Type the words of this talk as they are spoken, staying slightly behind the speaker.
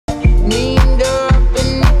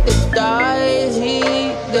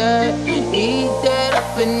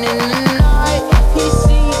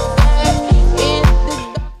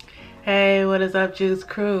up, Juice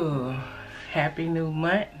Crew? Happy new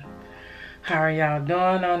month. How are y'all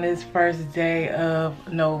doing on this first day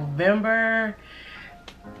of November?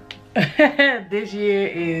 This year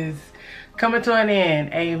is coming to an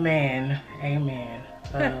end. Amen. Amen.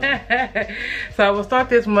 So I will start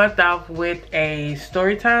this month off with a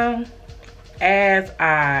story time as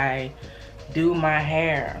I do my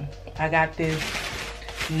hair. I got this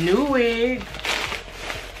new wig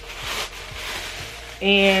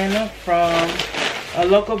in from a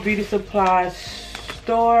local beauty supply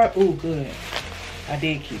store. Ooh, good. I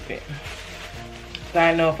did keep it. So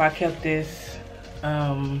I know if I kept this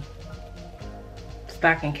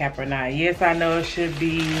stocking cap or not. Yes, I know it should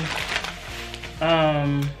be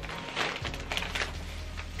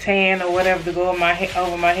tan or whatever to go over my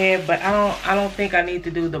head, but I don't think I need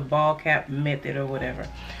to do the ball cap method or whatever.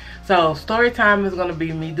 So story time is gonna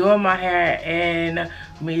be me doing my hair and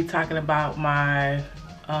me talking about my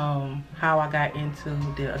how I got into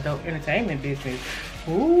the adult entertainment business.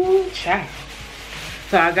 Ooh, child.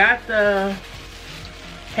 So I got the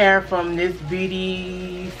hair from this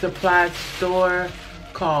beauty supply store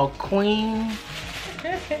called Queen.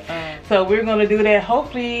 So we're gonna do that.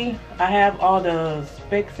 Hopefully I have all the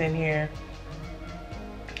specs in here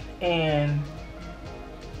and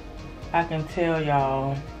I can tell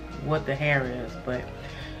y'all what the hair is. But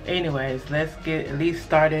anyways, let's get at least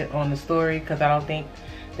started on the story because I don't think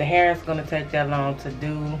the hair is gonna take that long to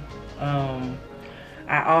do. I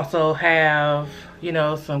also have, you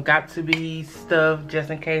know, some got to be stuff just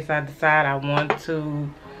in case I decide I want to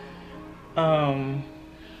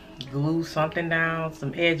glue something down,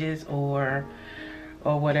 some edges or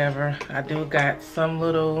whatever. I do got some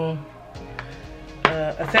little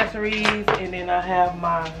accessories, and then I have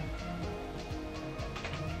my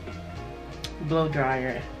blow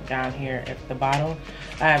dryer down here at the bottom.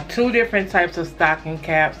 I have two different types of stocking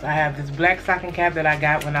caps. I have this black stocking cap that I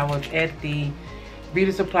got when I was at the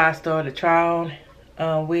beauty supply store to try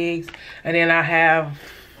on wigs, and then I have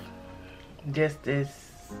just this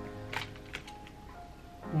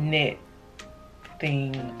net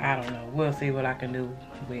thing. I don't know, we'll see what I can do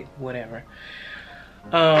with whatever.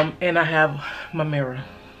 And I have my mirror,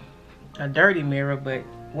 a dirty mirror, but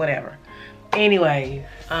whatever. Anyway,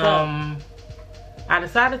 I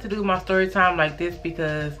decided to do my story time like this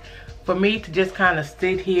because for me to just kind of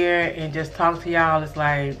sit here and just talk to y'all is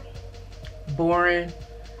like boring.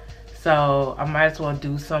 So I might as well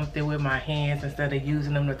do something with my hands instead of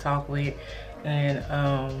using them to talk with, and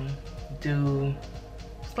do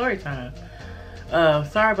story time.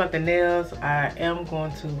 Sorry about the nails. I am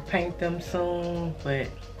going to paint them soon, but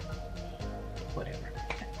whatever.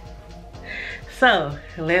 So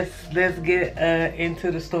let's get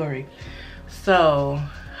into the story. So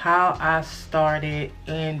how I started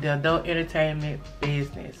in the adult entertainment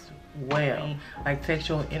business. Well, like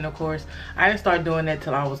sexual intercourse, I didn't start doing that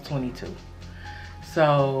till I was 22.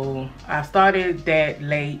 So I started that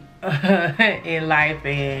late in life,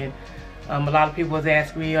 and a lot of people was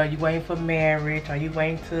asking me, are you waiting for marriage? Are you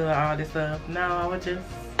waiting to all this stuff? No, I was just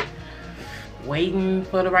waiting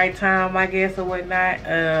for the right time, I guess, or whatnot.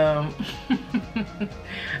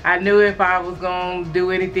 I knew if I was gonna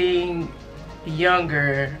do anything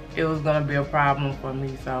younger, it was gonna be a problem for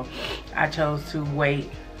me, so I chose to wait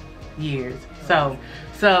years. So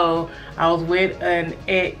I was with an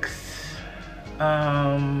ex,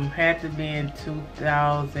 had to be in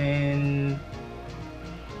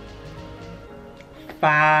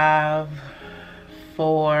 2005,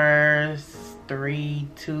 4, 3,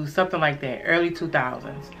 2, something like that, early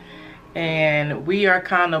 2000s. And we are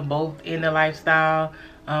kind of both in the lifestyle.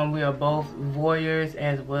 We are both voyeurs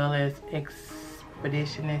as well as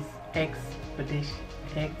exhibitionists.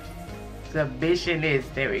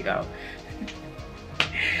 There we go.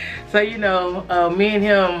 So, you know, me and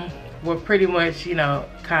him were pretty much, you know,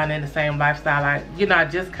 kind of in the same lifestyle. I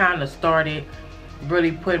just kind of started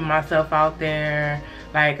really putting myself out there.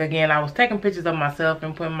 Like, again, I was taking pictures of myself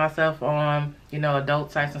and putting myself on, you know,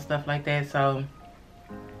 adult sites and stuff like that. So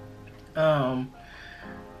by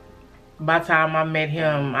the time I met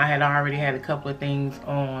him, I had already had a couple of things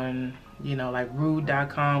on, you know, like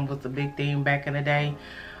Rude.com was a big thing back in the day.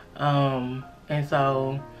 And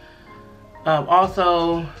so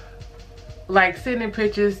also like sending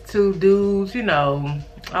pictures to dudes, you know,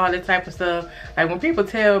 all that type of stuff. Like when people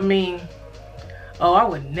tell me, oh, I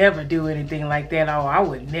would never do anything like that, oh, I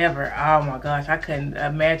would never, oh my gosh, I couldn't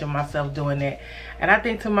imagine myself doing that. And I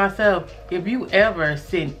think to myself, if you ever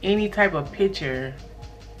send any type of picture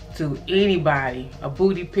to anybody, a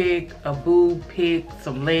booty pic, a boob pic,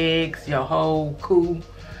 some legs, your whole coo,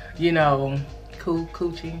 you know,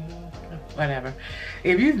 coochie, whatever.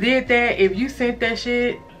 If you did that, if you sent that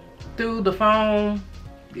shit through the phone,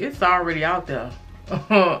 it's already out there.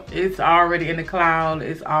 It's already in the cloud.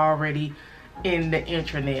 It's already in the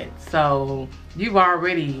intranet. So you've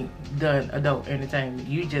already done adult entertainment.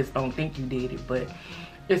 You just don't think you did it, but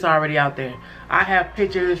it's already out there. I have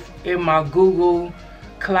pictures in my Google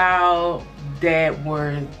cloud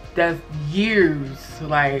that's years.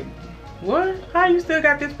 Like, what? How you still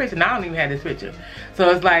got this picture? Now I don't even have this picture.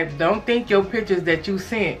 So it's like, don't think your pictures that you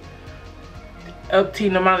sent up to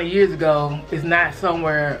an amount of years ago is not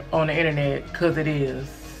somewhere on the internet, because it is.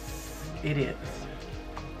 It is.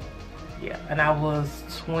 Yeah, and I was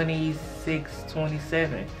 26,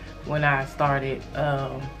 27 when I started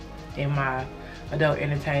in my adult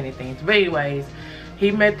entertaining things. But anyways,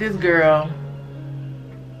 he met this girl,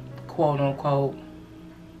 quote unquote.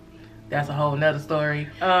 That's a whole nother story.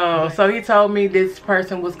 So he told me this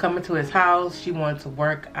person was coming to his house. She wanted to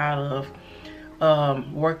work out of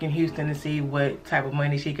work in Houston to see what type of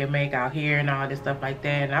money she could make out here and all this stuff like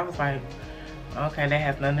that. And I was like, okay, that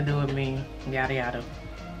has nothing to do with me, yada yada.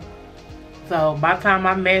 So by the time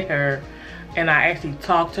I met her and I actually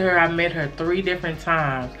talked to her, I met her 3 different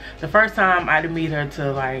times. The first time I didn't meet her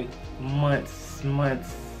till like months,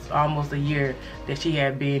 almost a year that she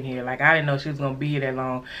had been here. Like, I didn't know she was gonna be here that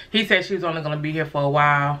long. He said she was only gonna be here for a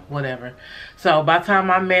while, whatever. So by the time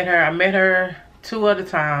I met her 2 other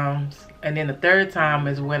times. And then the 3rd time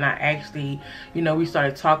is when I actually, you know, we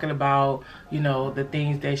started talking about, you know, the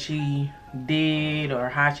things that she did or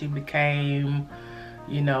how she became,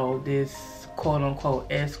 you know, this quote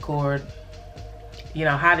unquote escort. You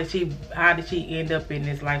know, how did she end up in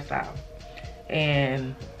this lifestyle?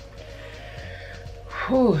 And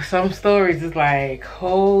whew, some stories is like,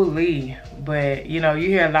 holy. But you know, you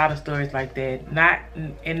hear a lot of stories like that. Not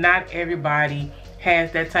everybody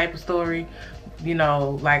has that type of story. You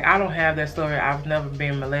know, like, I don't have that story. I've never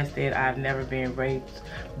been molested. I've never been raped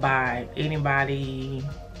by anybody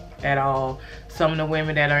at all. Some of the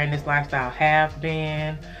women that are in this lifestyle have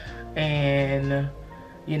been, and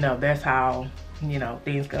you know, that's how, you know,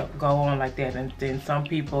 things go on like that. And then some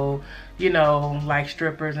people, you know, like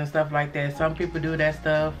strippers and stuff like that. Some people do that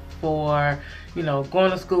stuff for, you know, going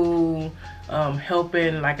to school,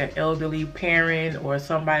 helping like an elderly parent or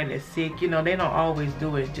somebody that's sick. You know, they don't always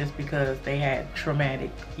do it just because they had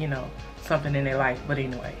traumatic, you know, something in their life. But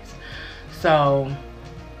anyways, so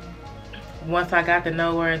once I got to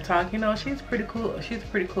know her and talk, you know, she's pretty cool. She's a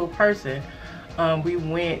pretty cool person. We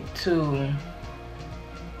went to,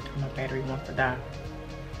 my battery wants to die.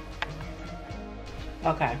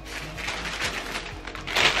 Okay.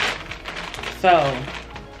 So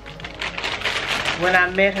when I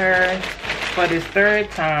met her for this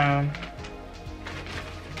 3rd time,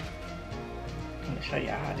 let me show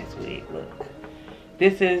y'all how this wig looks.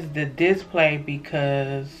 This is the display,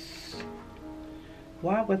 because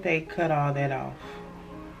why would they cut all that off?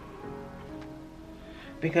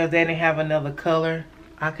 Because they didn't have another color.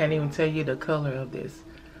 I can't even tell you the color of this,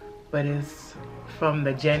 but it's from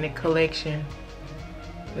the Janet collection.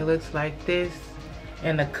 It looks like this,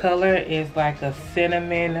 and the color is like a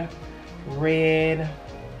cinnamon red,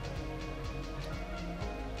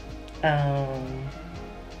 I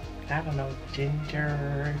don't know,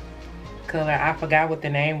 ginger color. I forgot what the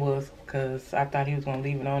name was because I thought he was gonna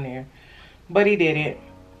leave it on there, but he didn't.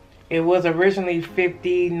 It was originally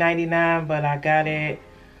 $50.99, but I got it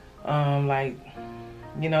like,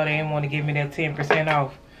 you know, they didn't want to give me that 10%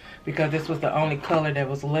 off because this was the only color that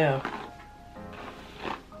was left.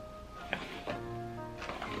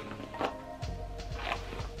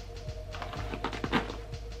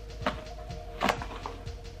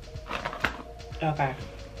 Okay,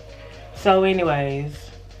 so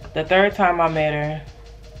anyways, the 3rd time I met her,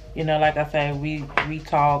 you know, like I said, we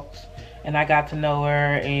talked and I got to know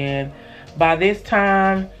her, and by this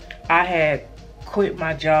time I had quit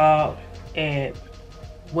my job at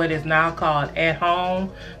what is now called At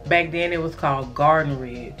Home. Back then it was called Garden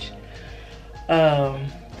Ridge.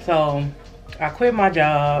 So I quit my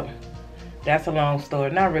job. That's a long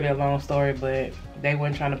story. Not really a long story, but they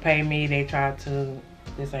weren't trying to pay me. They tried to,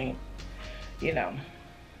 this ain't, you know.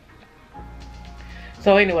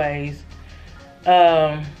 So anyways,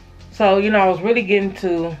 so, you know, I was really getting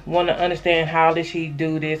to want to understand, how did she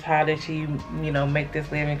do this? How did she, you know, make this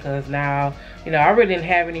living? Because now, you know, I really didn't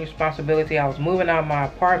have any responsibility. I was moving out of my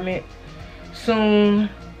apartment soon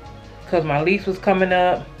because my lease was coming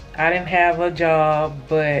up. I didn't have a job,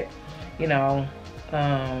 but, you know,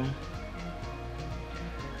 the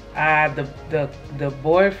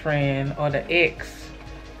boyfriend, or the ex,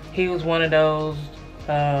 he was one of those,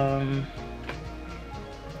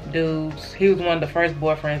 dudes. He was one of the first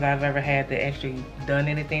boyfriends I've ever had that actually done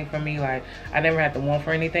anything for me. Like, I never had to want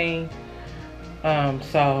for anything.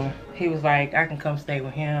 So he was like, I can come stay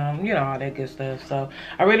with him, you know, all that good stuff. So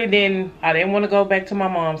I didn't want to go back to my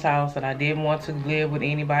mom's house, and I didn't want to live with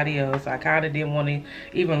anybody else. I kind of didn't want to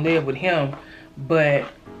even live with him, but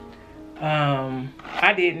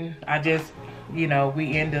I didn't. I just, you know,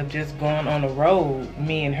 we ended up just going on the road,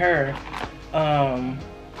 me and her.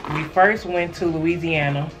 We first went to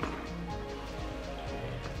Louisiana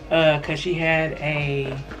because she had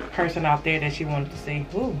a person out there that she wanted to see.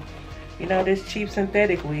 Ooh, you know, this cheap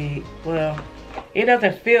synthetic wig. Well, it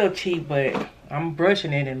doesn't feel cheap, but I'm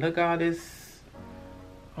brushing it and look all this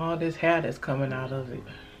hair that's coming out of it.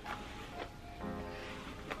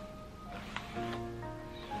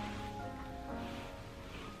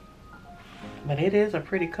 But it is a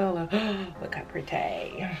pretty color. Look how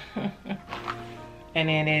pretty. And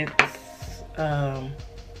then it's, I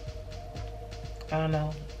don't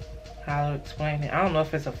know how to explain it. I don't know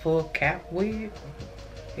if it's a full cap wig.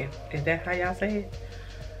 Is that how y'all say it?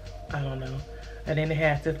 I don't know. And then it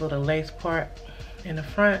has this little lace part in the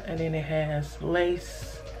front, and then it has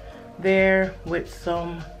lace there with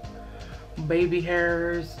some baby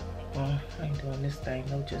hairs. Oh, I ain't doing this thing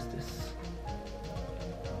no justice.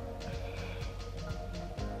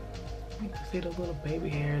 You can see the little baby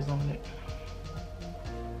hairs on it.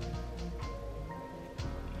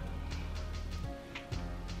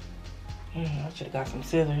 I should have got some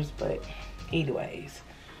scissors, but either ways.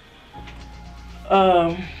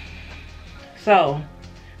 So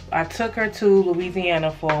I took her to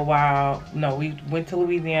Louisiana for a while. No, we went to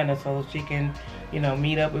Louisiana so she can, you know,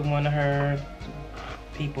 meet up with one of her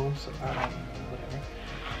people. So I don't know, whatever.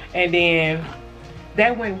 And then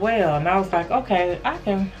that went well, and I was like, okay, I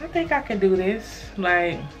think I can do this.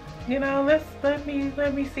 Like, you know, let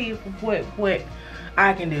me see what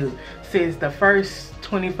I can do. Since the first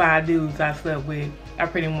 25 dudes I slept with, I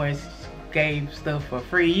pretty much gave stuff for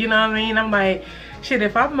free, you know what I mean? I'm like, shit,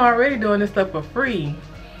 if I'm already doing this stuff for free,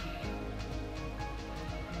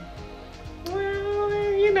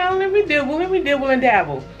 well, you know, let me dibble and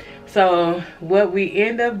dabble. So what we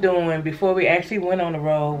end up doing before we actually went on the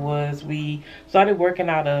road was we started working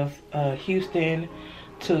out of Houston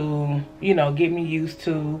to, you know, get me used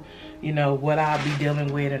to, you know, what I'll be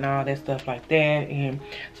dealing with and all that stuff like that. And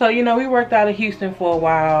so, you know, we worked out of Houston for a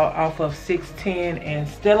while off of 610 and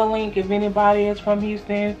Stellalink. If anybody is from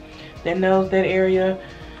Houston that knows that area,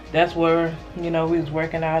 that's where, you know, we was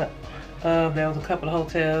working out of. There was a couple of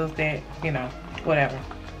hotels that, you know, whatever.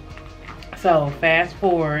 So fast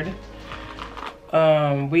forward,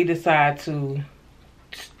 we decide to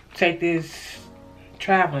take this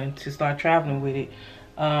traveling, to start traveling with it.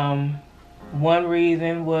 One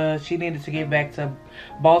reason was she needed to get back to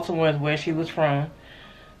Baltimore, where she was from.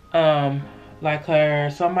 Like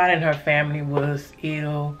somebody in her family was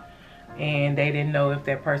ill, and they didn't know if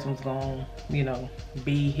that person was gonna, you know,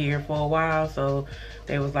 be here for a while. So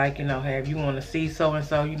they was like, you know, hey, if you want to see so and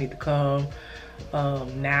so, you need to come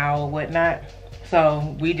now or whatnot.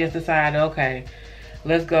 So we just decided, okay,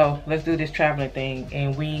 let's go, let's do this traveling thing.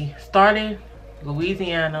 And we started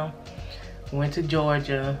Louisiana, went to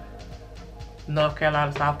Georgia, North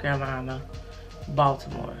Carolina, South Carolina,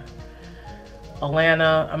 Baltimore,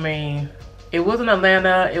 Atlanta. I mean, it wasn't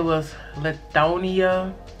Atlanta, it was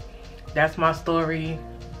Lithonia. That's my story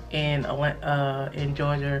in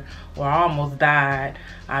Georgia, where I almost died.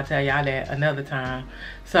 I'll tell y'all that another time.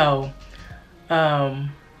 So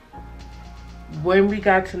when we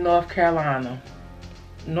got to South Carolina,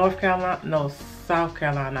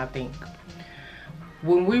 I think.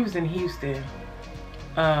 When we was in Houston,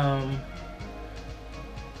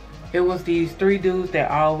 it was these 3 dudes that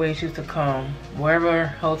always used to come wherever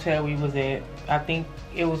hotel we was at. I think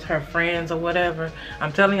it was her friends or whatever.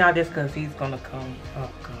 I'm telling y'all this because he's gonna come. Oh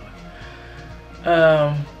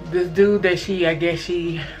God. This dude that I guess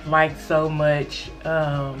she liked so much.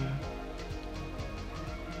 Oh,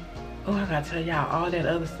 I gotta tell y'all all that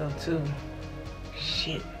other stuff too.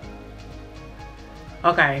 Shit.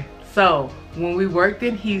 Okay, so when we worked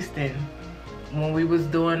in Houston, when we was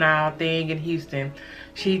doing our thing in Houston,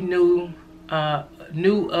 she knew of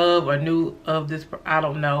this, I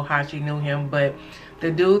don't know how she knew him, but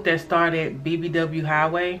the dude that started BBW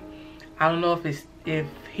Highway, I don't know if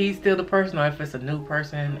he's still the person or if it's a new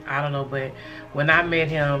person, I don't know, but when I met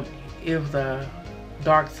him, it was a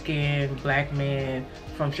dark-skinned black man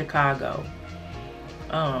from Chicago.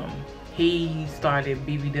 He started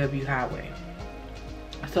BBW Highway.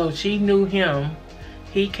 So she knew him.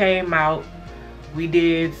 He came out. We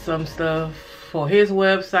did some stuff for his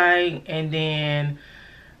website, and then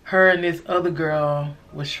her and this other girl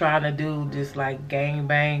was trying to do this like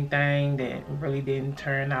gangbang thing that really didn't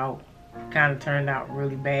turn out, kind of turned out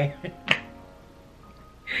really bad.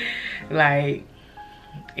 Like,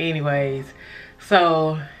 anyways,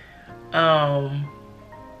 so all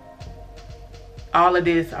of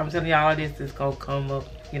this, I'm telling you, all of this is gonna come up,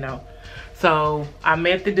 you know. So I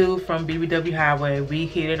met the dude from BBW Highway. We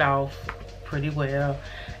hit it off pretty well,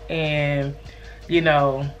 and you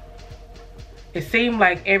know, it seemed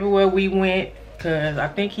like everywhere we went, because I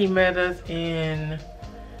think he met us in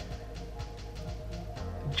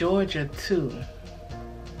Georgia too,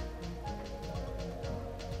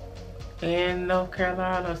 in North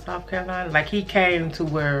Carolina or South Carolina. Like, he came to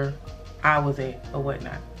where I was at or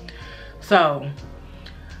whatnot. So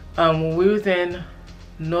when we was in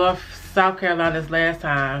South Carolina this last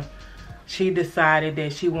time, she decided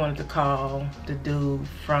that she wanted to call the dude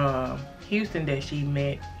from Houston that she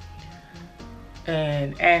met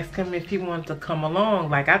and ask him if he wanted to come along.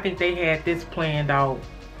 Like, I think they had this planned out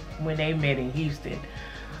when they met in Houston.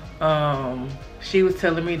 She was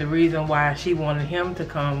telling me the reason why she wanted him to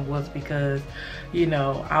come was because, you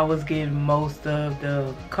know, I was getting most of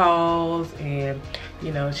the calls, and,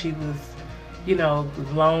 you know, she was, you know,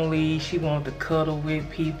 lonely. She wanted to cuddle with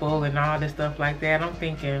people and all this stuff like that. I'm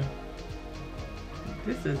thinking,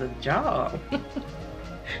 this is a job.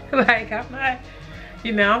 Like, I'm not,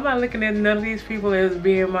 you know, I'm not looking at none of these people as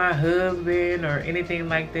being my husband or anything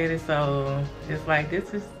like that. And so it's like,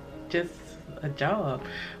 this is just a job.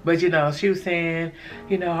 But, you know, she was saying,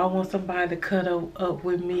 you know, I want somebody to cuddle up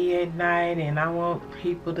with me at night, and I want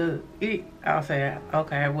people to eat. I'll say,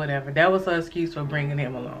 okay, whatever. That was her excuse for bringing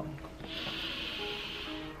him along.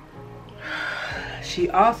 She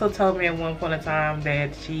also told me at one point in time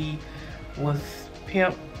that she was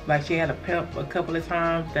pimp, like she had a pimp a couple of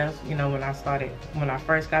times. That's, you know, when I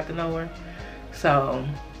first got to know her. So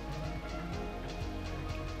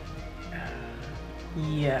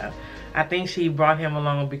yeah, I think she brought him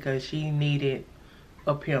along because she needed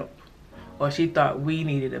a pimp, or she thought we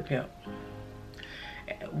needed a pimp.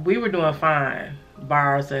 We were doing fine by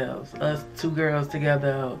ourselves, us two girls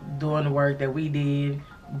together doing the work that we did,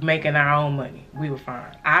 making our own money. We were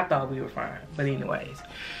fine. I thought we were fine. But anyways,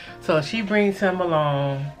 so she brings him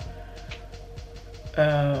along.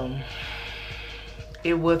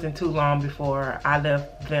 It wasn't too long before I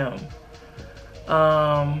left them.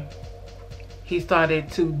 He started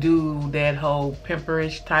to do that whole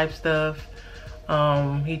pimperish type stuff.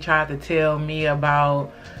 He tried to tell me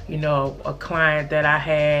about, you know, a client that I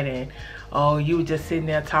had, and oh, you were just sitting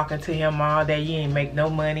there talking to him all day, you ain't make no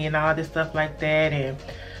money and all this stuff like that. And,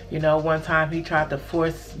 you know, one time he tried to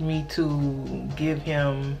force me to give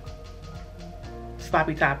him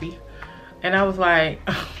sloppy toppy. And I was like,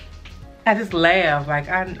 I just laughed. Like,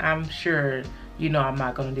 I'm sure, you know, I'm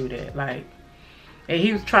not gonna do that. Like, and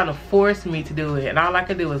he was trying to force me to do it. And all I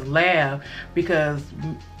could do was laugh, because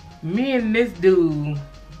me and this dude,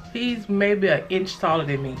 he's maybe an inch taller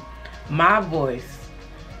than me. My voice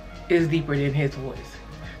is deeper than his voice.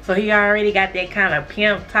 So he already got that kind of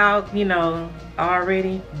pimp talk, you know,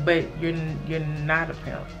 already. But you're not a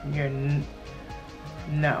pimp.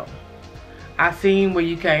 No. I seen where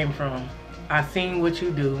you came from. I seen what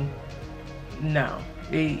you do. No.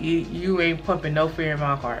 You ain't pumping no fear in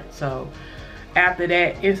my heart. So after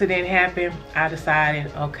that incident happened, I decided,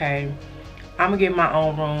 okay, I'm gonna get my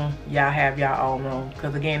own room. Y'all have y'all own room.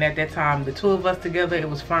 Because again, at that time, the two of us together, it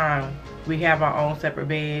was fine. We have our own separate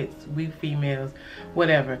beds. We females,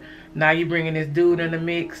 whatever. Now you bringing this dude in the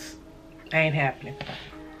mix, ain't happening.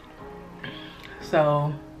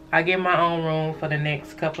 So I get my own room for the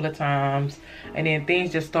next couple of times. And then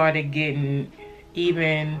things just started getting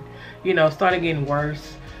even, you know, started getting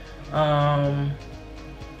worse.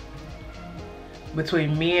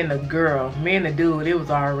 Between me and the girl, me and the dude, it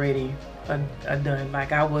was already a done.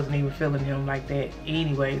 Like, I wasn't even feeling him like that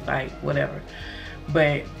anyways, like, whatever.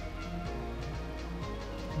 But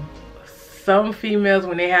some females,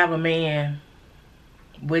 when they have a man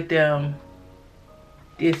with them,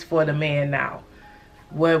 it's for the man now.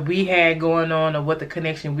 What we had going on, or what the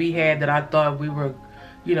connection we had that I thought we were,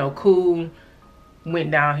 you know, cool,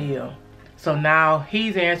 went downhill. So now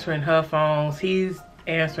he's answering her phones, he's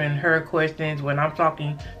answering her questions when I'm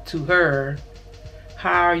talking to her.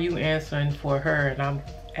 How are you answering for her? And I'm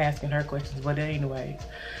asking her questions. But anyways,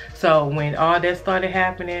 so when all that started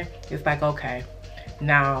happening, it's like, okay,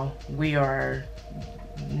 now we are,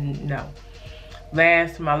 no.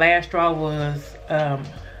 My last straw was,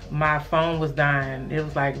 my phone was dying. It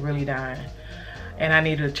was like really dying, and I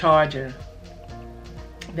needed a charger.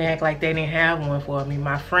 They act like they didn't have one for me.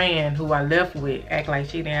 My friend who I left with act like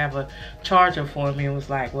she didn't have a charger for me and was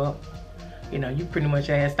like, well, you know, you pretty much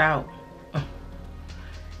asked out.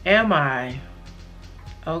 Am I?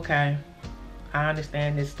 Okay, I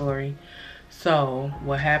understand this story. So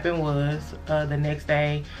what happened was the next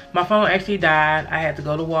day, my phone actually died. I had to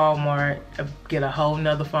go to Walmart, get a whole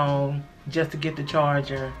nother phone just to get the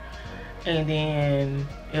charger. And then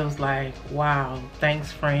it was like, wow,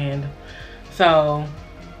 thanks friend. So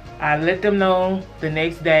I let them know the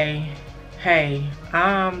next day, hey,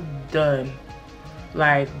 I'm done.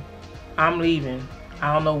 Like, I'm leaving.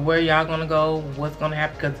 I don't know where y'all gonna go, what's gonna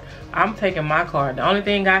happen, because I'm taking my car. The only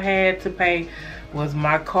thing I had to pay was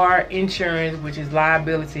my car insurance, which is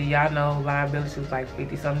liability. Y'all know liability was like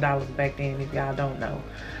 $50-something back then, if y'all don't know.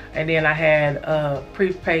 And then I had a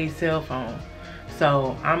prepaid cell phone.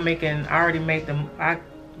 So I'm making, I already make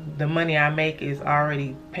the money I make is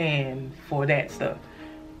already paying for that stuff.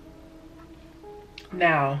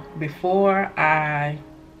 Now, before I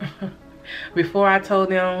told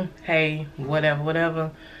them, hey,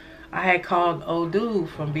 whatever, I had called old dude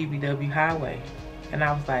from BBW Highway. And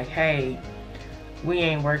I was like, hey, we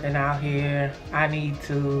ain't working out here. I need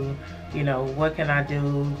to, you know, what can I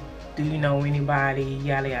do? Do you know anybody?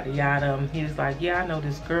 Yada, yada, yada. He was like, yeah, I know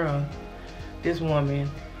this girl, this woman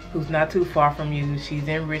who's not too far from you. She's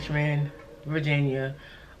in Richmond, Virginia.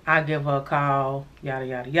 I'll give her a call, yada,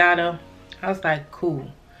 yada, yada. I was like, cool.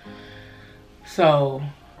 So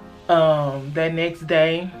that next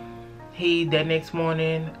day, that next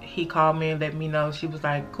morning, he called me and let me know. She was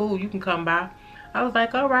like, cool, you can come by. I was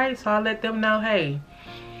like, all right. So I let them know, hey,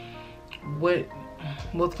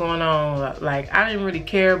 what's going on. Like, I didn't really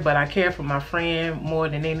care, but I care for my friend more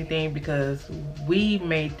than anything, because we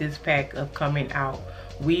made this pack of coming out.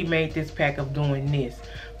 We made this pack of doing this.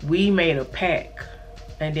 We made a pack.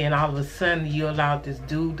 And then all of a sudden you allowed this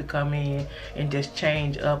dude to come in and just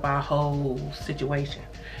change up our whole situation.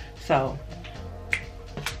 So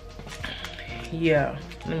yeah,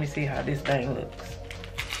 let me see how this thing looks.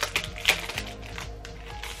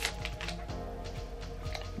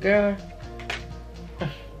 Girl,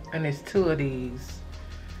 and it's 2 of these.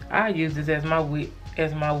 I use this as my wig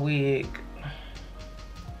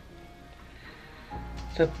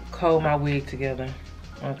to hold my wig together.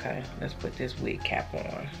 Okay, let's put this wig cap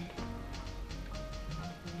on.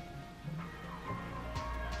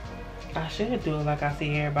 I should do it like I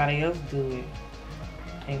see everybody else do it.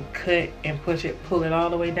 And cut and pull it all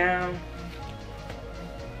the way down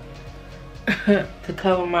to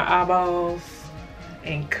cover my eyeballs,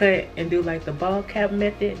 and cut and do like the ball cap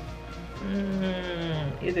method.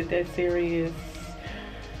 Is it that serious?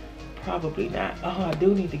 Probably not. Oh, I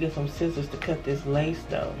do need to get some scissors to cut this lace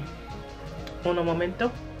though. Uno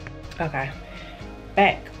momento. Okay,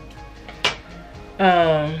 back.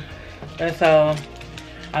 And so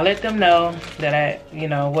I let them know that you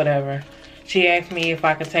know, whatever. She asked me if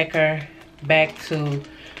I could take her back to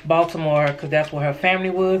Baltimore, because that's where her family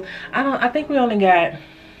was. I think we only got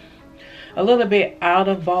a little bit out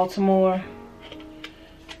of Baltimore.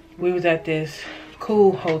 We was at this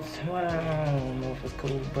cool hotel. Well, I don't know if it's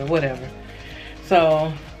cool, but whatever.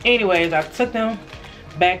 So anyways, I took them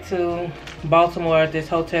back to Baltimore at this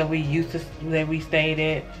hotel that we stayed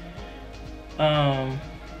at.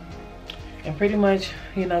 And pretty much,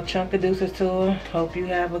 you know, chunk the deuces to her. Hope you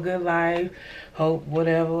have a good life. Hope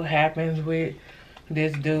whatever happens with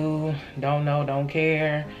this dude, don't know, don't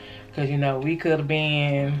care. Because, you know, we could have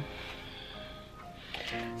been.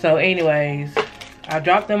 So anyways, I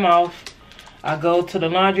dropped them off. I go to the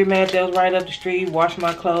laundromat that was right up the street, wash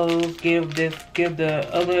my clothes, give the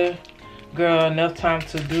other girl enough time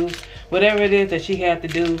to do whatever it is that she had to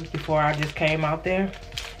do before I just came out there.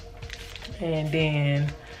 And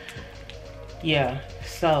then, yeah,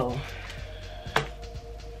 so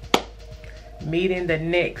meeting the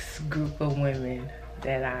next group of women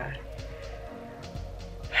that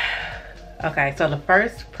okay, so the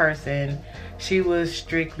first person, she was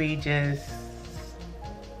strictly just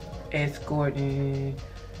escorting.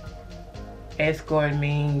 Escort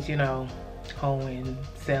means, you know, hoeing,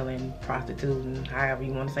 selling, prostituting, however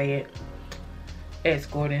you want to say it.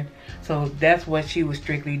 Escorting. So that's what she was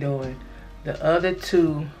strictly doing. The other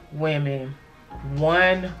 2 women,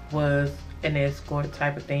 one was an escort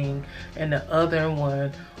type of thing, and the other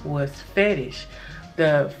one was fetish.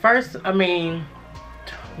 The first, I mean,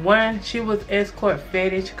 one, she was escort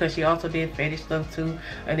fetish because she also did fetish stuff too,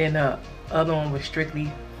 and then the other one was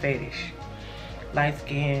strictly fetish. Light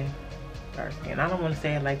skin, dark skin. I don't want to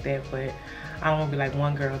say it like that, but I don't want to be like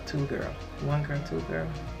one girl, 2 girl. One girl, 2 girl.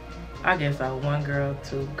 I guess so. One girl,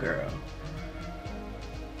 2 girl.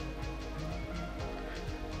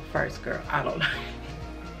 first girl. I don't know.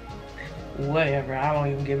 Whatever. I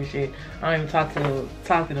don't even give a shit. I don't even talk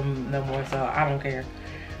to them no more, so I don't care.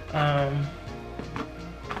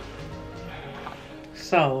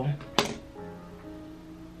 So,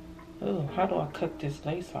 oh, how do I cut this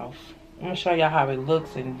lace off? I'm gonna show y'all how it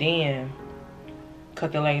looks and then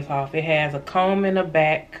cut the lace off. It has a comb in the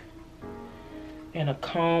back and a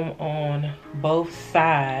comb on both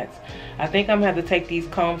sides. I think I'm gonna have to take these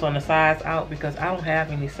combs on the sides out because I don't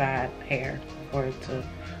have any side hair for it to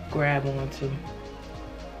grab onto.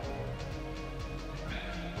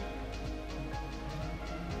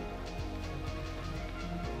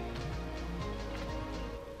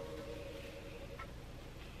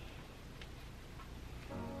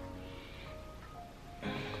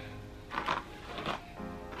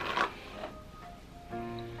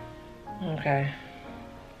 Okay,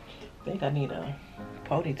 I think I need a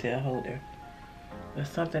ponytail holder or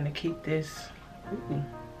something to keep this. Ooh,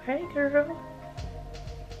 hey girl.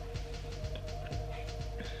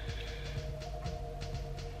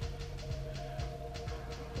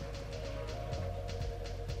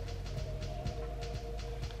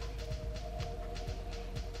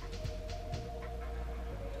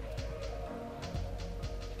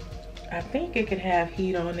 I think it could have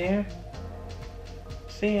heat on there.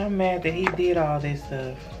 See, I'm mad that he did all this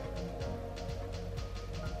stuff.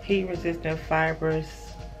 Heat resistant fibers,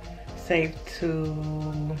 safe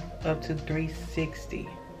to up to 360.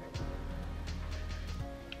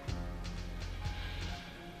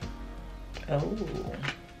 Oh,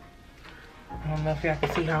 I don't know if y'all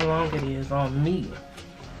can see how long it is on me.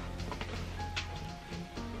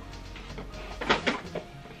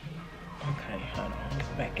 Okay, hold on, let's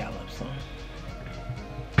back y'all up some.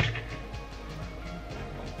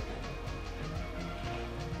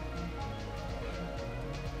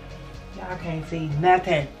 Y'all can't see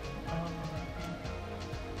nothing.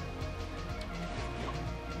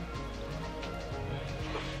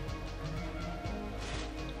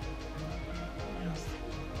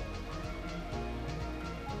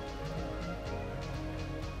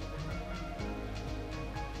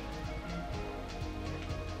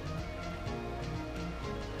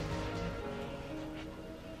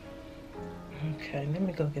 Okay, let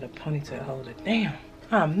me go get a ponytail holder. Damn,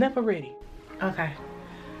 I'm never ready. Okay,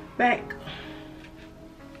 back.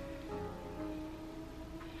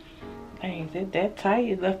 Dang, is it that tight?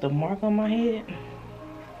 It left a mark on my head.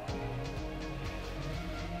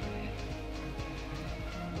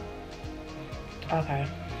 Okay,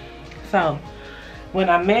 so when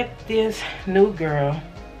I met this new girl,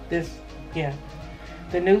 the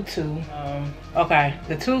new two, okay,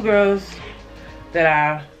 the two girls that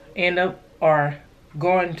I end up or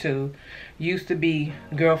going to used to be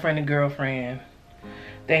girlfriend and girlfriend.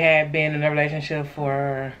 They had been in a relationship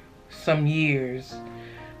for some years,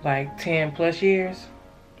 like 10 plus years,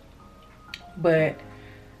 but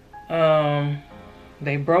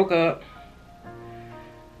they broke up.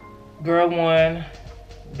 Girl one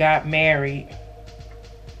got married,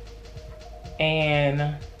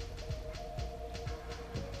 and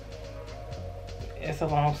it's a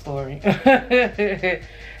long story.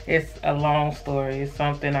 It's a long story. It's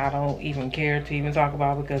something I don't even care to even talk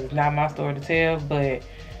about because it's not my story to tell. But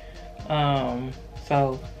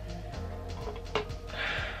so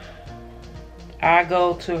I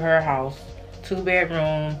go to her house,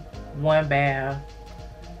 2-bedroom, 1-bath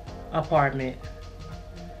apartment.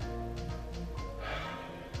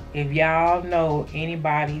 If y'all know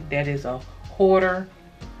anybody that is a hoarder,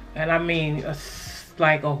 and I mean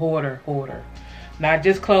like a hoarder, not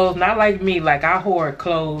just clothes, not like me, like I hoard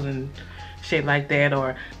clothes and shit like that,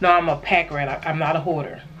 or no, I'm a pack rat. I'm not a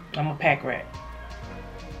hoarder, I'm a pack rat.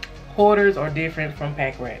 Hoarders are different from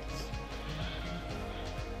pack rats.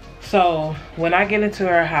 So when I get into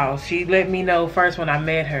her house, she let me know first when I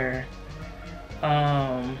met her.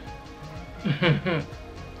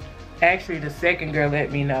 Actually, the second girl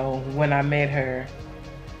let me know when I met her,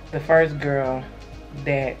 the first girl,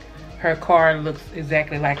 that her car looks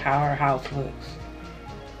exactly like how her house looks.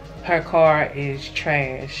 Her car is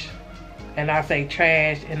trash. And I say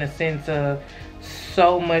trash in the sense of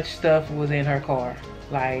so much stuff was in her car.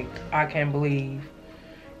 Like, I can't believe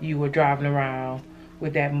you were driving around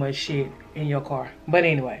with that much shit in your car. But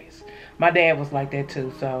anyways, my dad was like that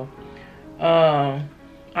too. So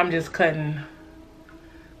I'm just cutting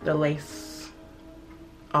the lace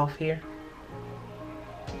off here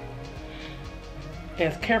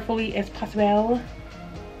as carefully as possible.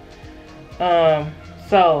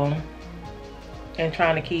 So, and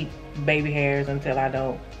trying to keep baby hairs until I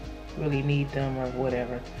don't really need them or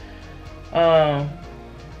whatever.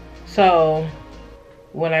 So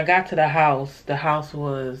when I got to the house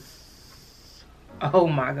was, oh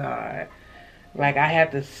my God. Like, I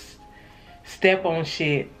had to step on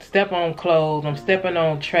shit, step on clothes, I'm stepping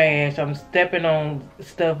on trash, I'm stepping on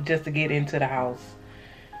stuff just to get into the house.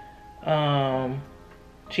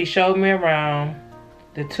 She showed me around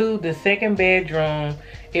the second bedroom.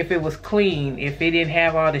 If it was clean, if it didn't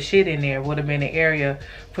have all the shit in there, would have been an area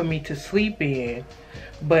for me to sleep in.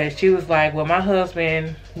 But she was like, well, my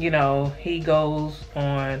husband, you know, he goes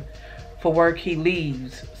on for work, he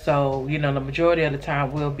leaves. So, you know, the majority of the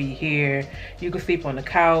time we'll be here. You can sleep on the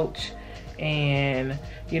couch and,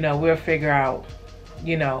 you know, we'll figure out,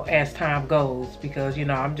 you know, as time goes, because, you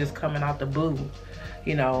know, I'm just coming out the blue,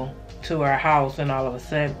 you know, to our house, and all of a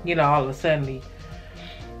sudden, you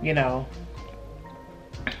know,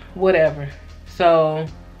 whatever. So,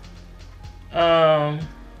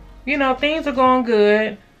 you know, things are going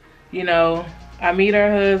good. You know, I meet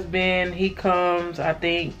her husband. He comes, I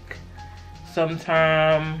think,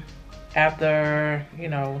 sometime after, you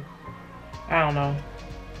know, I don't know,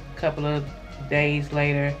 a couple of days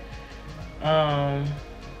later. Now,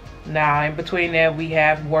 in between that, we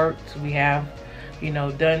have worked. We have, you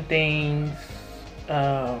know, done things.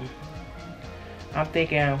 I'm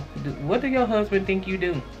thinking, what do your husband think you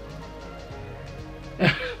do?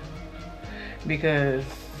 Because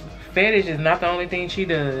fetish is not the only thing she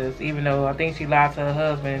does, even though I think she lied to her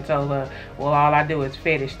husband and told her, well, all I do is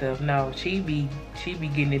fetish stuff. No, she be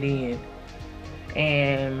getting it in.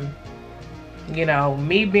 And, you know,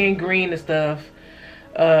 me being green and stuff,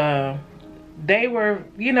 they were,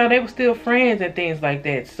 you know, they were still friends and things like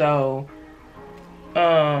that. So,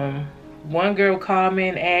 one girl called me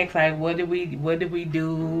and asked, like, what did we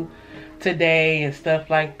do today and stuff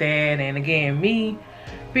like that. And again, me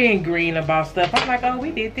being green about stuff, I'm like, oh,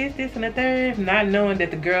 we did this and the third, not knowing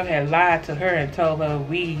that the girl had lied to her and told her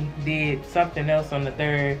we did something else on the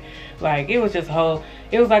third. Like, it was just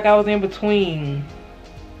it was like I was in between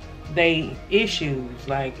they issues.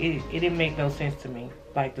 Like, it didn't make no sense to me,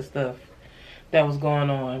 like the stuff that was going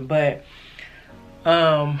on. But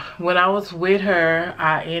when I was with her,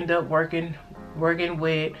 I ended up working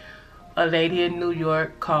with a lady in New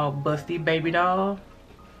York called Busty Baby Doll.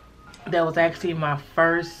 That was actually my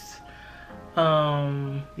first,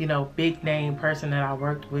 you know, big name person that I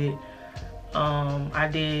worked with. I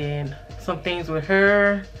did some things with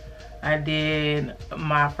her. I did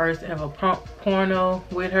my first ever porno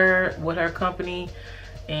with her company.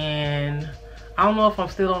 And I don't know if I'm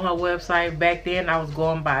still on her website. Back then I was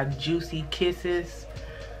going by Juicy Kisses.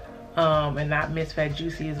 And not Miss Fat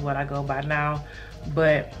Juicy is what I go by now.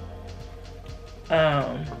 But,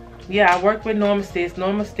 yeah, I worked with Norma Stitz.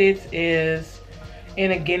 Norma Stitz is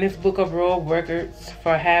in a Guinness Book of World Records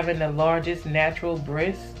for having the largest natural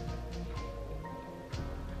breast.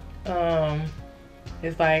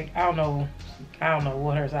 It's like, I don't know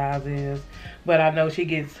what her size is, but I know she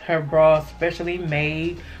gets her bra specially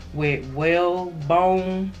made with whale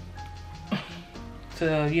bone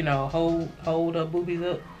to, you know, hold her boobies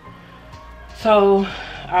up. So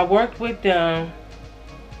I worked with them.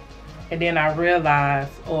 And then I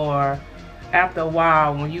realized, or after a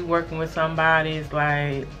while, when you working with somebody, it's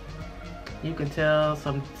like you can tell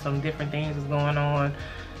some different things is going on.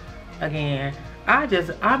 Again, I'm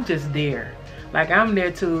just there. Like, I'm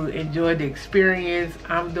there to enjoy the experience.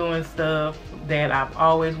 I'm doing stuff that I've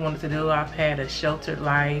always wanted to do. I've had a sheltered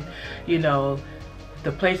life. You know,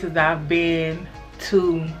 the places I've been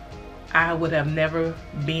to, I would have never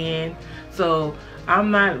been. So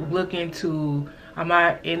I'm not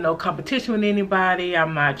in no competition with anybody.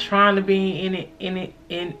 I'm not trying to be in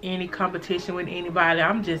any competition with anybody.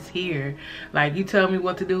 I'm just here. Like, you tell me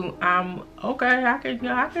what to do, I'm okay. I can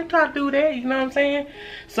try to do that. You know what I'm saying?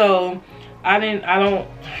 So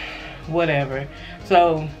whatever.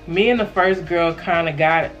 So me and the first girl kind of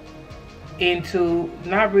got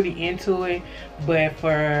not really into it, but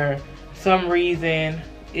for some reason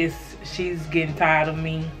she's getting tired of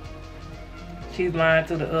me. She's lying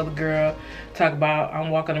to the other girl, talk about I'm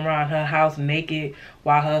walking around her house naked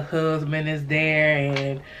while her husband is there,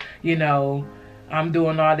 and, you know, I'm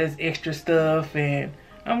doing all this extra stuff. And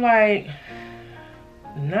I'm like,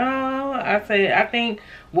 no. I think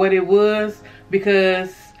what it was,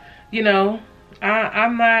 because, you know, I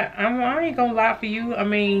ain't gonna lie for you. I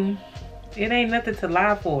mean, it ain't nothing to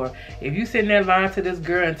lie for. If you sitting there lying to this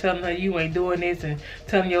girl and telling her you ain't doing this, and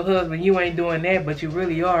telling your husband you ain't doing that, but you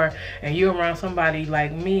really are, and you're around somebody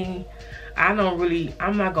like me, I'm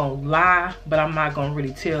not gonna lie, but I'm not gonna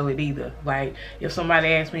really tell it either. Like, if somebody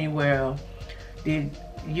asks me, well, did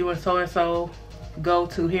you and so go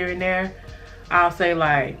to here and there, I'll say,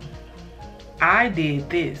 like, I did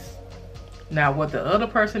this, Now what the other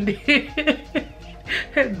person did,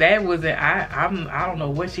 that wasn't, I don't know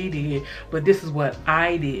what she did, but this is what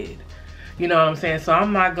I did. You know what I'm saying? So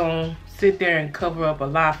I'm not gonna sit there and cover up a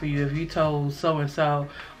lie for you if you told so and so,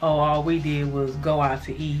 oh, all we did was go out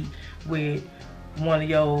to eat with one of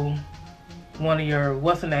your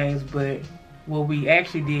what's the names, but what we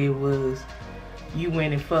actually did was you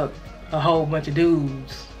went and fucked a whole bunch of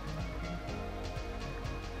dudes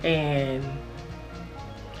and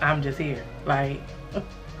I'm just here like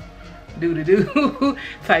do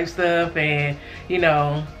type stuff. And you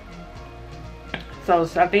know, so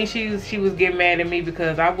I think she was getting mad at me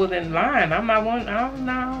because I wasn't lying. I'm not one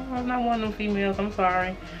of them females. I'm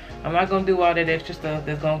sorry. I'm not gonna do all that extra stuff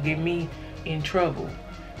that's gonna get me in trouble.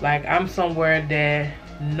 Like, I'm somewhere that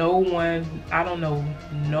no one, I don't know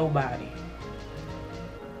nobody.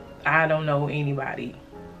 I don't know anybody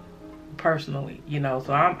personally, you know.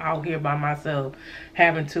 So I'm out here by myself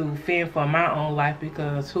having to fend for my own life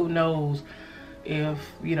because who knows if,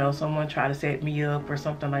 you know, someone try to set me up or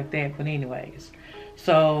something like that. But anyways,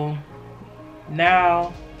 so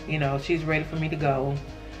now, you know, she's ready for me to go.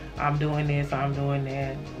 I'm doing this, I'm doing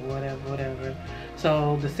that, whatever.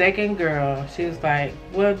 So the second girl, she was like,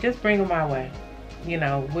 well, just bring her my way. You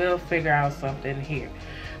know, we'll figure out something here.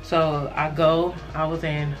 So I was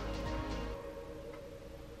in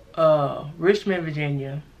Richmond,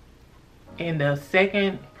 Virginia. And the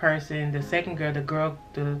second girl,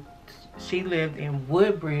 she lived in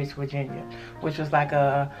Woodbridge, Virginia, which was like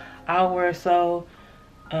a hour or so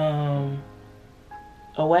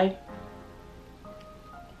away.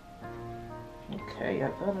 Okay, I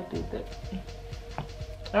thought I did that.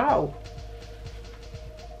 Oh.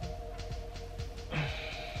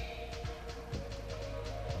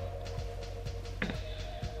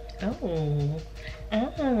 Oh.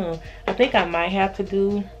 I think I might have to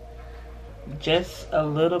do just a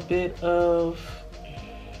little bit of,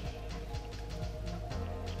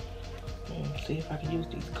 see if I can use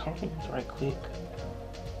these combs right quick.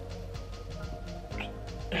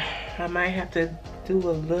 I might have to do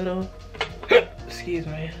a little, excuse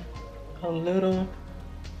me, a little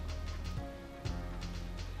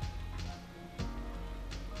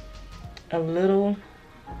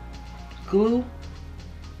glue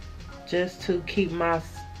just to keep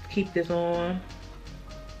this on.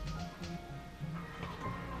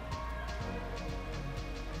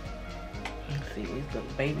 Let's see these little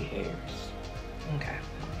baby hairs. Okay,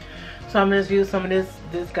 so I'm gonna just use some of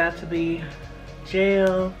this got to be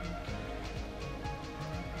gel.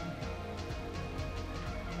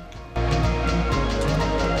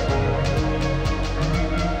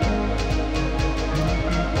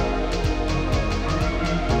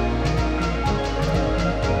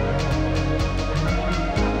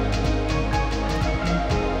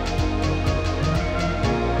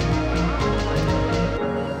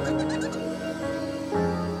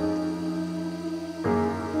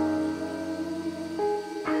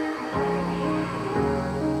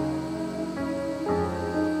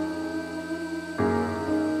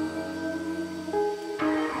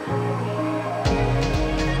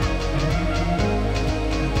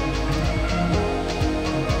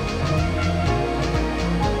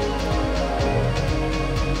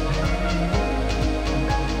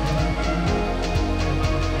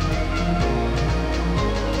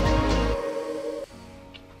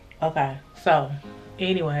 Okay, so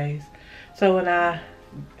anyways, so when I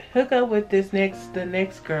hook up with the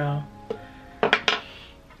next girl,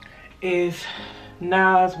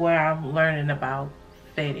 now is where I'm learning about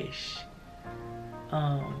fetish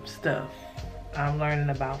stuff. I'm learning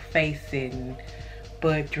about face sitting,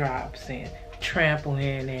 butt drops, and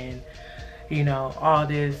trampling, and you know, all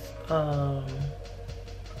this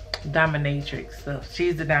dominatrix stuff.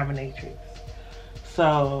 She's the dominatrix.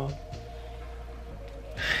 So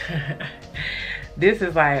this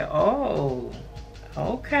is like, oh,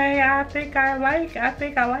 okay, I think I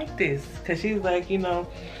like this. Cause she's like, you know,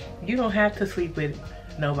 you don't have to sleep with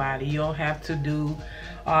nobody. You don't have to do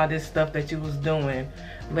all this stuff that you was doing.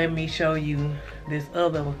 Let me show you this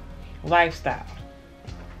other lifestyle.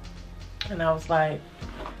 And I was like,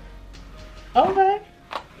 okay,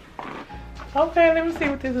 let me see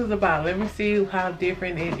what this is about. Let me see how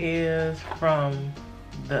different it is from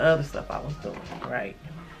the other stuff I was doing, right?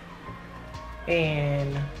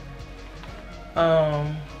 And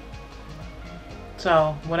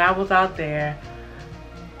so when I was out there,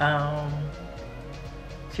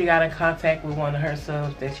 she got in contact with one of her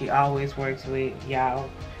subs that she always works with. Y'all,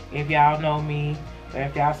 if y'all know me, or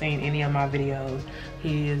if y'all seen any of my videos,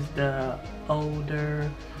 he is the older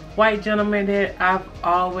white gentleman that I've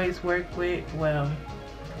always worked with. Well,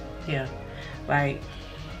 yeah, like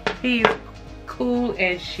he's cool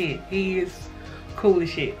as shit. He is cool as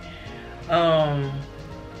shit.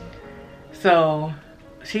 So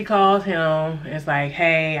she calls him. It's like,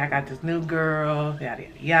 hey, I got this new girl, yada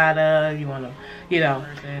yada. You wanna, you know,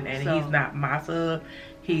 and so, he's not my sub,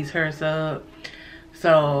 he's her sub.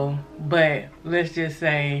 So, but let's just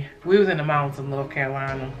say we was in the mountains of North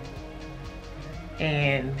Carolina,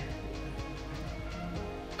 and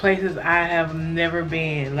places I have never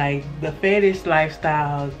been. Like the fetish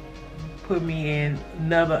lifestyle put me in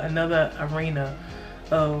another arena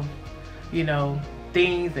of, you know,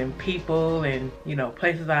 things and people, and you know,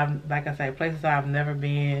 places places I've never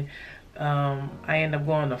been. I end up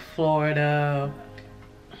going to Florida.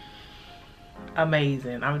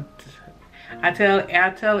 Amazing. I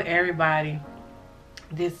tell everybody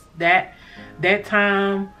that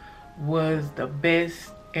time was the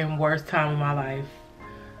best and worst time of my life.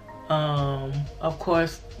 Of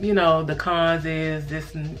course, you know, the cons is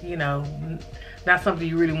this, you know, not something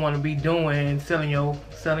you really want to be doing, selling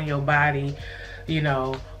your body, you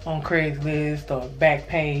know, on Craigslist or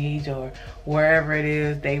Backpage or wherever it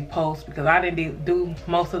is they post, because I didn't do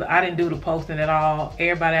the posting at all.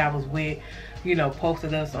 Everybody I was with, you know,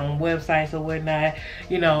 posted us on websites or whatnot.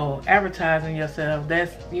 You know, advertising yourself,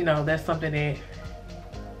 that's, you know, that's something that,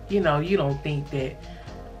 you know, you don't think that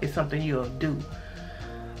it's something you'll do.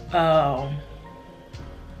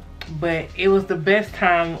 But it was the best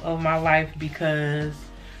time of my life, because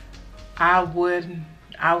I wouldn't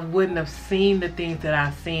have seen the things that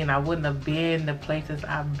I've seen. I wouldn't have been the places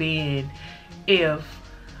I've been if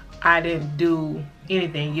I didn't do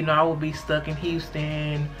anything. You know, I would be stuck in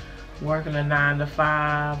Houston, working a 9 to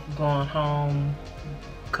 5, going home,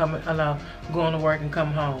 going to work and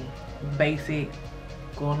come home. Basic,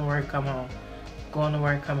 going to work, come home, going to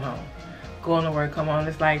work, come home, going to work, come home.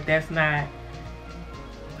 It's like,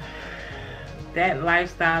 that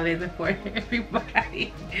lifestyle isn't for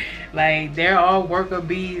everybody. Like, there are worker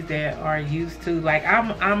bees that are used to, like,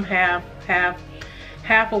 I'm half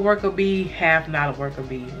a worker bee, half not a worker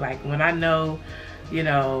bee. Like, when I know, you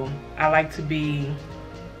know,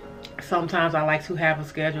 sometimes I like to have a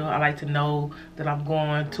schedule. I like to know that I'm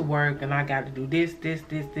going to work and I got to do this,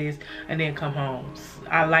 and then come home.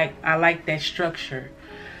 I like that structure.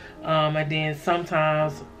 And then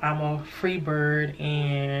sometimes I'm a free bird,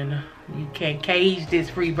 and you can't cage this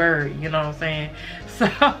free bird, you know what I'm saying?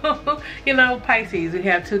 So, you know, Pisces, we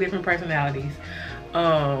have 2 different personalities.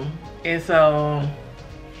 And so,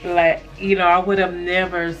 like, you know, I would have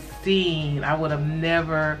never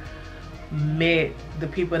met the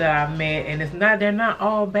people that I've met, and they're not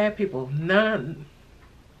all bad people. They're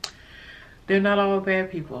not all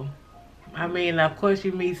bad people. I mean, of course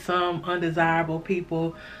you meet some undesirable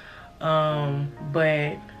people,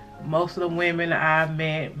 but most of the women I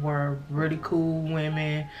met were really cool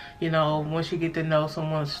women. You know, once you get to know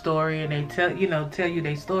someone's story and they tell you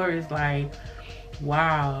their story, it's like,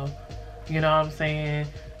 wow, you know what I'm saying?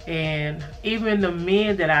 And even the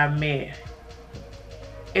men that I met,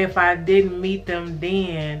 if I didn't meet them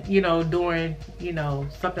then, you know, during, you know,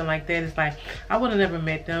 something like that, it's like I would have never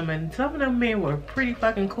met them. And some of them men were pretty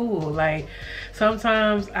fucking cool. Like,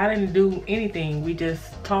 sometimes I didn't do anything. We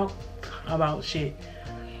just talked about shit.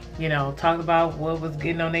 You know, talk about what was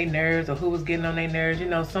getting on their nerves or who was getting on their nerves. You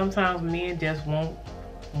know, sometimes men just won't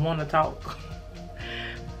want to talk.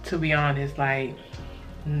 To be honest, like,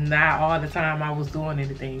 not all the time I was doing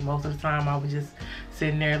anything. Most of the time I was just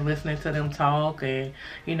sitting there listening to them talk, and,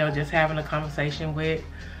 you know, just having a conversation with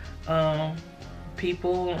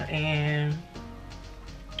people, and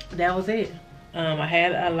that was it. I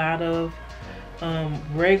had a lot of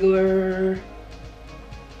regular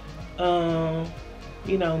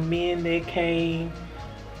you know, men that came,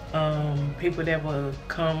 people that would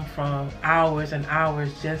come from hours and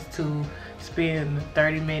hours just to spend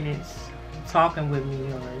 30 minutes talking with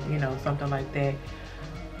me, or, you know, something like that.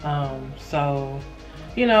 So,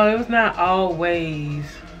 you know, it was not always,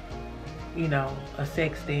 you know, a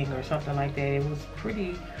sex thing or something like that. It was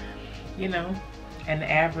pretty, you know, an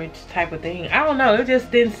average type of thing. I don't know, it just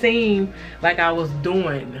didn't seem like I was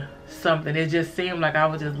doing something. It just seemed like I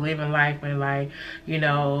was just living life, and, like, you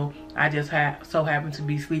know, I just so happened to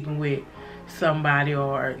be sleeping with somebody,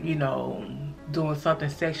 or, you know, doing something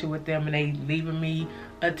sexual with them, and they leaving me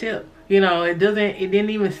a tip. You know, it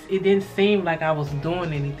didn't seem like I was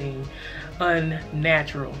doing anything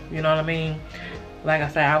unnatural. You know what I mean? Like I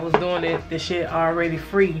said, I was doing the shit already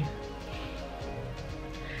free.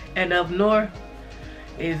 And up north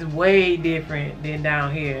is way different than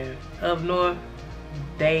down here. Up north,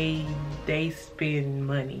 they spend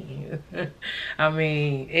money. I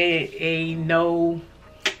mean, it ain't no,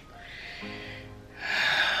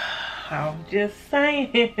 I'm just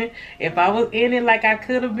saying, if I was in it like I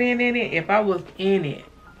could have been in it, if I was in it,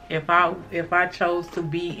 if I chose to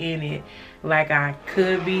be in it like I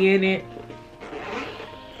could be in it,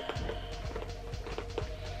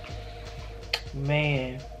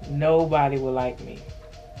 man, nobody would like me.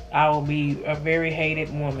 I will be a very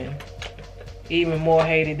hated woman. Even more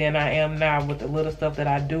hated than I am now with the little stuff that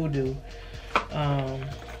I do.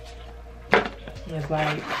 It's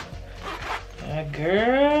like,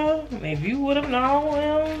 girl, if you would have known,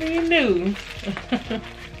 well, you knew.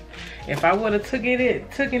 If I would have taken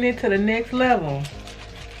it to the next level,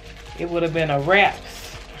 it would have been a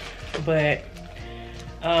wraps. But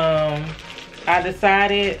I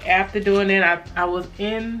decided after doing it, I was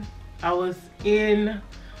in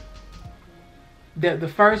the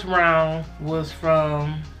first round was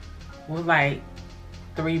like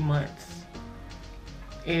 3 months.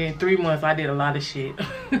 And in 3 months I did a lot of shit.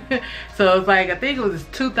 So it's like, I think it was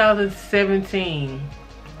 2017.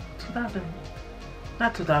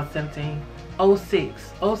 Not 2017.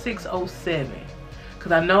 06, 07.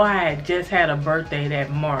 Cause I know I had just had a birthday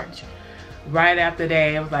that March. Right after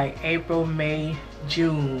that, it was like April, May,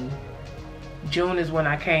 June. June is when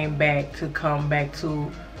I come back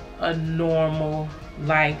to a normal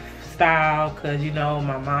lifestyle, cause you know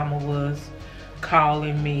my mama was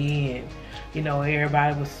calling me and you know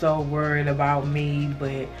everybody was so worried about me.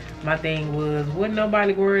 But my thing was, wasn't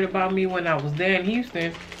nobody worried about me when I was there in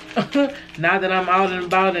Houston. Now that I'm out and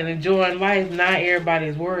about and enjoying life, not everybody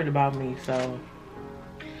is worried about me, so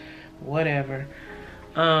whatever.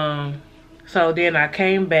 So then I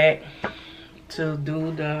came back to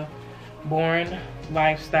do the boring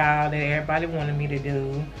lifestyle that everybody wanted me to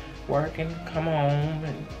do. Work and come home,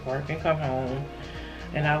 and work and come home.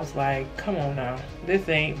 And I was like, come on now, this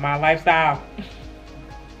ain't my lifestyle.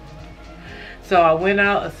 So I went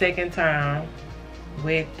out a second time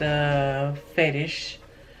with the fetish.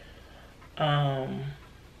 Not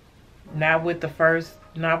with the first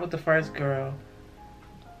girl,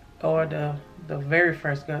 or the very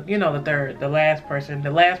first girl, you know, the last person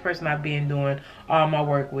I've been doing all my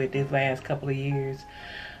work with this last couple of years.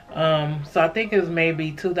 So I think it was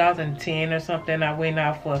maybe 2010 or something. I went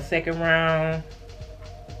out for a second round.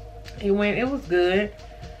 It was good,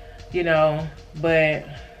 you know, but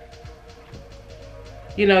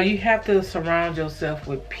you know, you have to surround yourself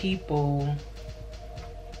with people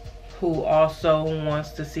who also wants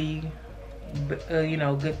to see, you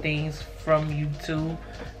know, good things from you too,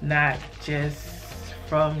 not just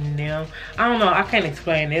from them. I don't know, I can't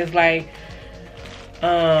explain it. It's like,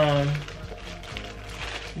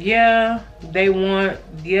 yeah, they want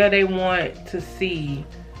to see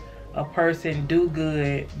a person do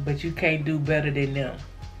good, but you can't do better than them.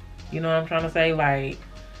 You know what I'm trying to say? Like,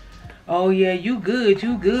 oh yeah, you good,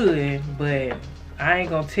 but I ain't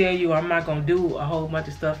gonna tell you, I'm not gonna do a whole bunch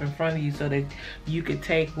of stuff in front of you so that you could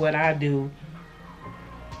take what I do.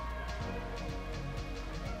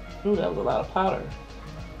 Ooh, that was a lot of powder.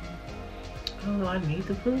 Oh, I need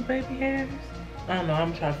the blue baby hairs. I don't know,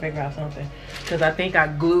 I'm trying to figure out something. Cause I think I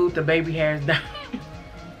glued the baby hairs down.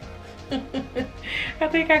 I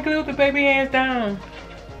think I glued the baby hairs down.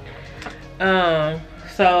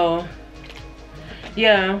 So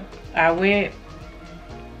yeah, I went.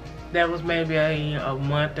 That was maybe a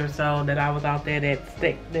month or so that I was out there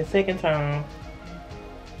that second time.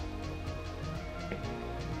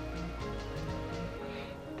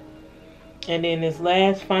 And then this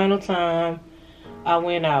last final time I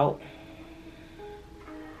went out,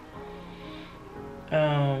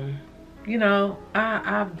 you know,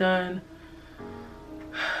 I've done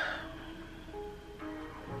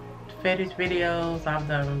fetish videos, I've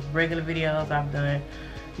done regular videos, I've done,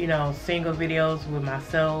 you know, single videos with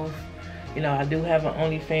myself. You know, I do have an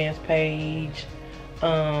OnlyFans page.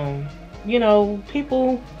 You know,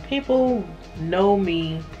 people know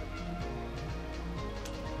me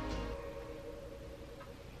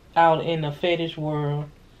out in the fetish world,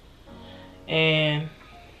 and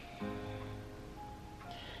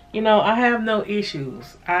you know, I have no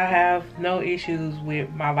issues. I have no issues with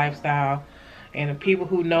my lifestyle, and the people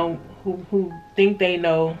who know, who think they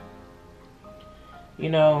know, you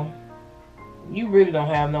know, you really don't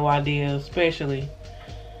have no idea. Especially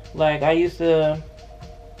like I used to,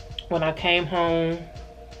 when I came home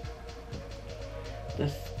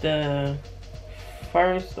the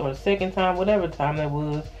first or second time, whatever time that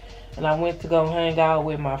was, and I went to go hang out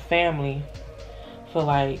with my family for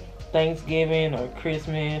like Thanksgiving or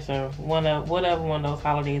Christmas or whatever one of those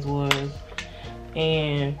holidays was.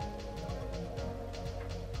 And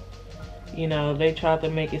you know, they tried to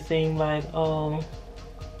make it seem like, oh,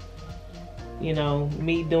 you know,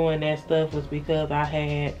 me doing that stuff was because I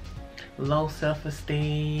had low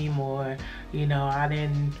self-esteem, or you know, I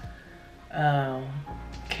didn't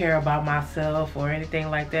care about myself or anything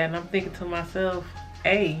like that. And I'm thinking to myself,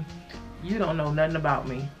 hey, you don't know nothing about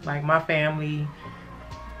me. Like, my family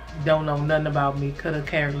don't know nothing about me, could have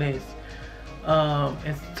cared less.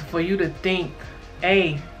 And for you to think,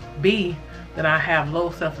 A, B, that I have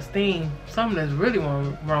low self-esteem, something is really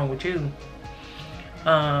wrong with you.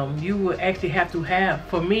 You would actually have to have,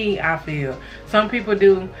 for me, I feel, some people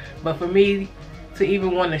do, but for me to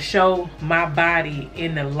even want to show my body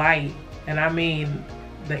in the light, and I mean,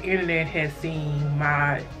 the internet has seen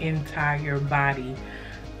my entire body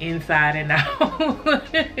inside and out.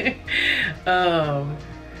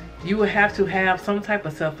 You would have to have some type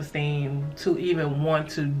of self-esteem to even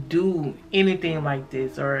want to do anything like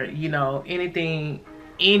this, or you know, anything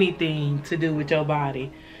to do with your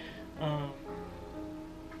body.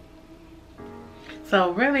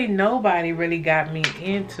 So really nobody really got me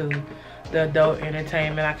into the adult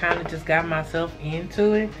entertainment. I kind of just got myself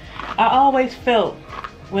into it. I always felt,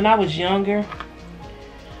 when I was younger,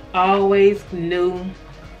 I always knew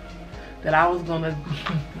that I was gonna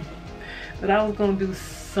do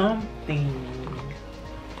something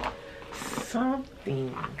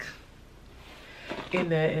in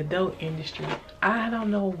the adult industry. I don't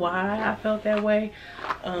know why I felt that way.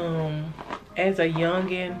 As a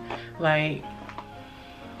youngin', like,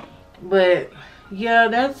 but yeah,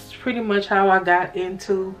 that's pretty much how I got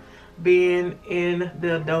into being in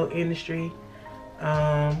the adult industry.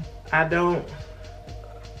 I don't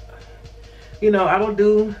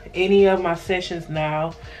do any of my sessions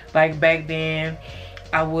now. Like back then,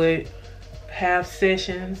 I would have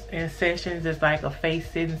sessions, and sessions is like a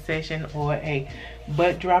face sitting session, or a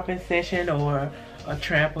butt dropping session, or a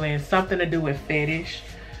trampoline, something to do with fetish.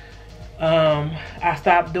 I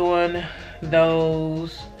stopped doing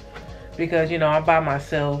those because, you know, I'm by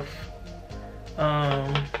myself,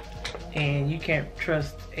 and you can't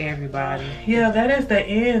trust everybody. Yeah, that is the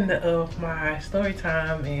end of my story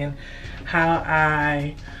time and how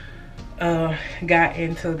I got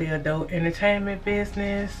into the adult entertainment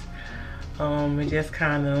business. It just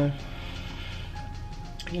kind of,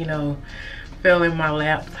 you know, fell in my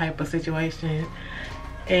lap type of situation,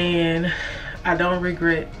 and I don't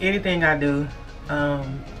regret anything I do,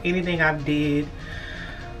 anything I did,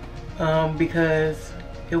 because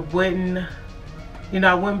it wouldn't, you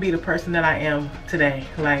know, I wouldn't be the person that I am today.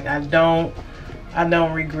 Like, I don't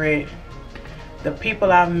regret the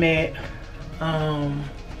people I've met, the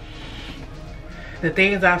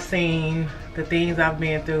things I've seen, the things I've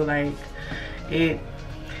been through. Like, it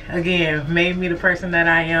again made me the person that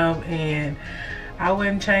I am, and I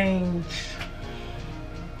wouldn't change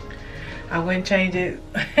it. I wouldn't change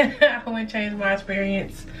my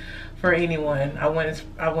experience for anyone. I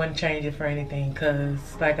wouldn't change it for anything, because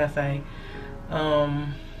like I say,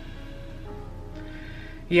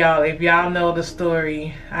 y'all, if y'all know the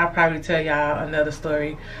story, I'll probably tell y'all another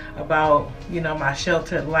story about, you know, my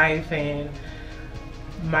sheltered life, and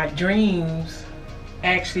my dreams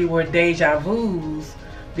actually were deja vus,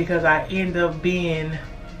 because I end up being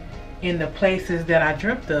in the places that I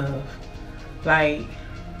dreamt of. Like,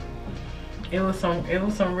 it was some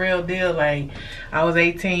real deal. Like, I was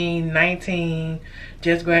 18, 19,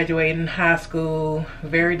 just graduating high school,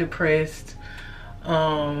 very depressed,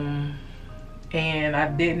 and I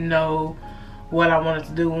didn't know what I wanted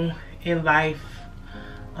to do in life.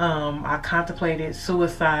 I contemplated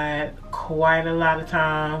suicide quite a lot of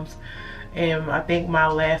times, and I think my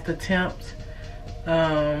last attempt,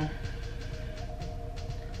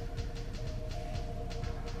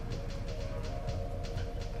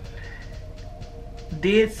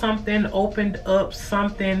 did something, opened up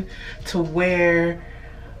something to where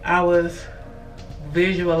I was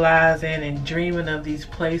visualizing and dreaming of these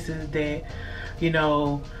places that, you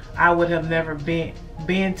know, I would have never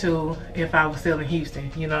been to if I was still in Houston.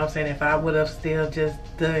 You know what I'm saying? If I would have still just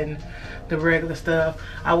done the regular stuff,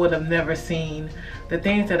 I would have never seen the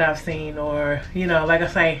things that I've seen. Or, you know, like I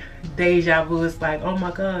say, deja vu. It's like, oh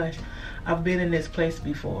my gosh, I've been in this place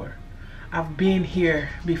before. I've been here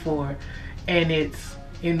before, and it's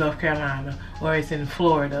in North Carolina, or it's in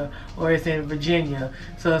Florida, or it's in Virginia.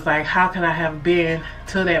 So it's like, how can I have been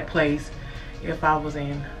to that place if I was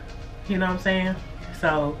in, you know what I'm saying?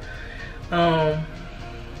 So I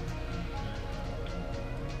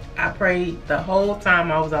prayed the whole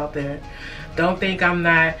time I was out there. Don't think I'm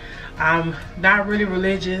not really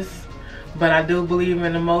religious, but I do believe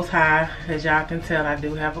in the Most High. As y'all can tell, I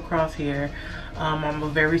do have a cross here. I'm a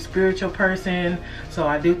very spiritual person, so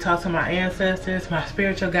I do talk to my ancestors, my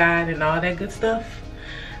spiritual guide, and all that good stuff.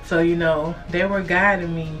 So, you know, they were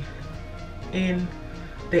guiding me in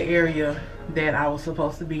the area that I was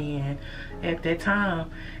supposed to be in at that time.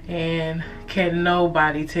 And can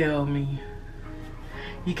nobody tell me?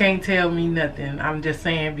 You can't tell me nothing. I'm just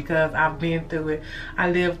saying, because I've been through it, I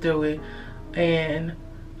lived through it, and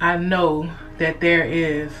I know that there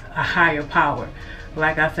is a higher power.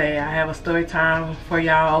 Like I say, I have a story time for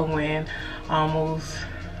y'all when almost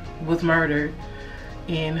was murdered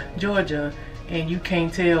in Georgia, and you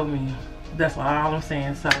can't tell me. That's all I'm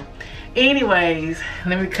saying. So anyways,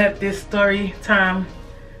 let me cut this story time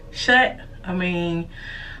shut. I mean,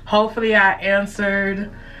 hopefully I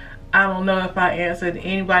answered, I don't know if I answered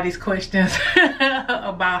anybody's questions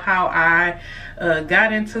about how I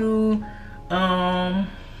got into adult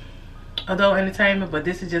entertainment, but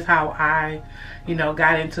this is just how I, you know,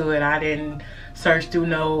 got into it. I didn't search through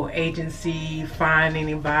no agency, find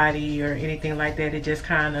anybody or anything like that. It just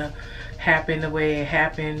kind of happened the way it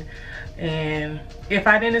happened. And if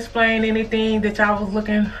I didn't explain anything that y'all was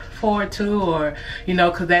looking forward to, or, you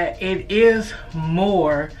know, because that it is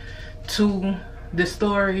more to the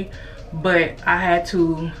story, but I had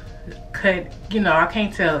to cut, you know, I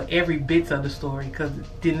can't tell every bit of the story, because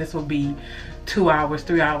then this will be 2 hours,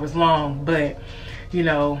 3 hours long. But, you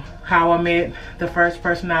know, how I met the first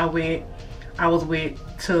person I was with,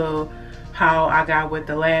 to how I got with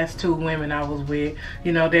the last 2 women I was with.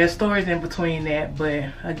 You know, there's stories in between that, but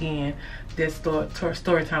again, this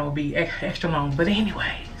story time will be extra long. But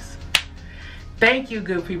anyways, thank you,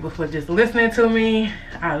 good people, for just listening to me.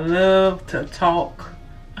 I love to talk.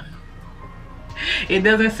 It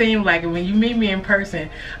doesn't seem like it when you meet me in person.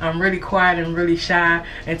 I'm really quiet and really shy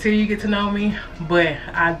until you get to know me, but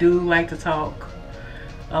I do like to talk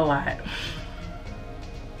a lot.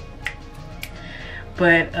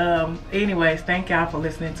 But anyways, thank y'all for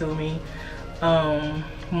listening to me.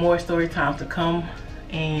 More story time to come,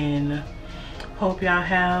 and hope y'all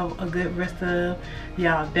have a good rest of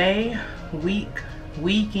y'all day, week,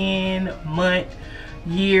 weekend, month,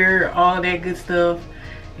 year, all that good stuff.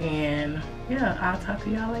 And yeah, I'll talk to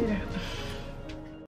y'all later.